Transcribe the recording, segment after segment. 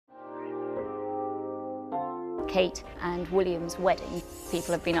Kate and William's wedding.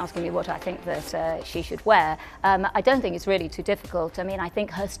 People have been asking me what I think that she should wear. I don't think it's really too difficult. I mean, I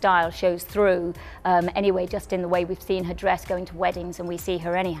think her style shows through anyway, just in the way we've seen her dress going to weddings, and we see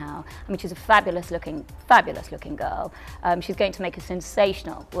her anyhow. I mean, she's a fabulous looking girl. She's going to make a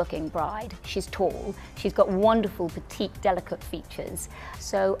sensational looking bride. She's tall. She's got wonderful, petite, delicate features.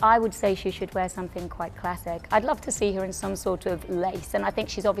 So I would say she should wear something quite classic. I'd love to see her in some sort of lace, and I think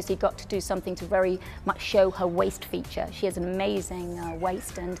she's obviously got to do something to very much show her waist feature. She has an amazing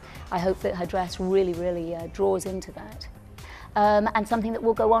waist, and I hope that her dress really draws into that. And something that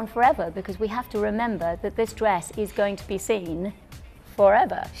will go on forever, because we have to remember that this dress is going to be seen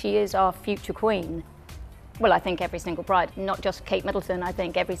forever. She is our future queen. Well, I think every single bride, not just Kate Middleton, I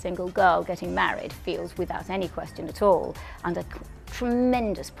think every single girl getting married feels, without any question at all, under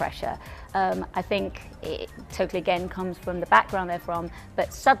tremendous pressure. I think it totally again comes from the background they're from,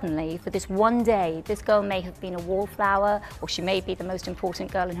 but suddenly for this one day, this girl may have been a wallflower, or she may be the most important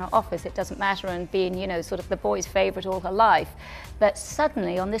girl in her office, it doesn't matter, and being, you know, sort of the boy's favourite all her life. But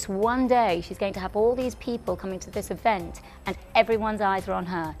suddenly on this one day, she's going to have all these people coming to this event, and everyone's eyes are on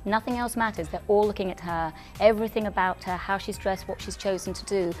her. Nothing else matters, they're all looking at her, everything about her, how she's dressed, what she's chosen to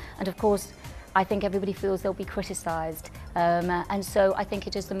do, and of course, I think everybody feels they'll be criticised, and so I think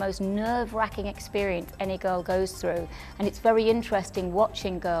it is the most nerve-wracking experience any girl goes through, and it's very interesting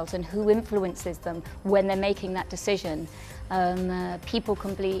watching girls and who influences them when they're making that decision. People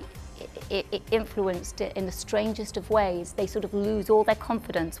can be influenced in the strangest of ways. They sort of lose all their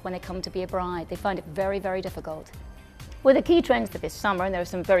confidence when they come to be a bride. They find it very difficult. Well, the key trends for this summer, and there are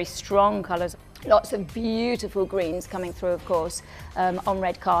some very strong colours, lots of beautiful greens coming through, of course, on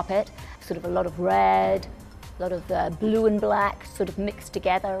red carpet. Sort of a lot of red, a lot of blue and black sort of mixed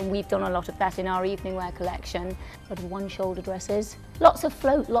together, and we've done a lot of that in our evening wear collection. A lot of one-shoulder dresses. Lots of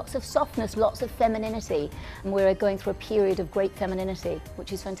float, lots of softness, lots of femininity. And we're going through a period of great femininity,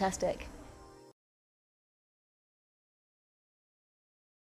 which is fantastic.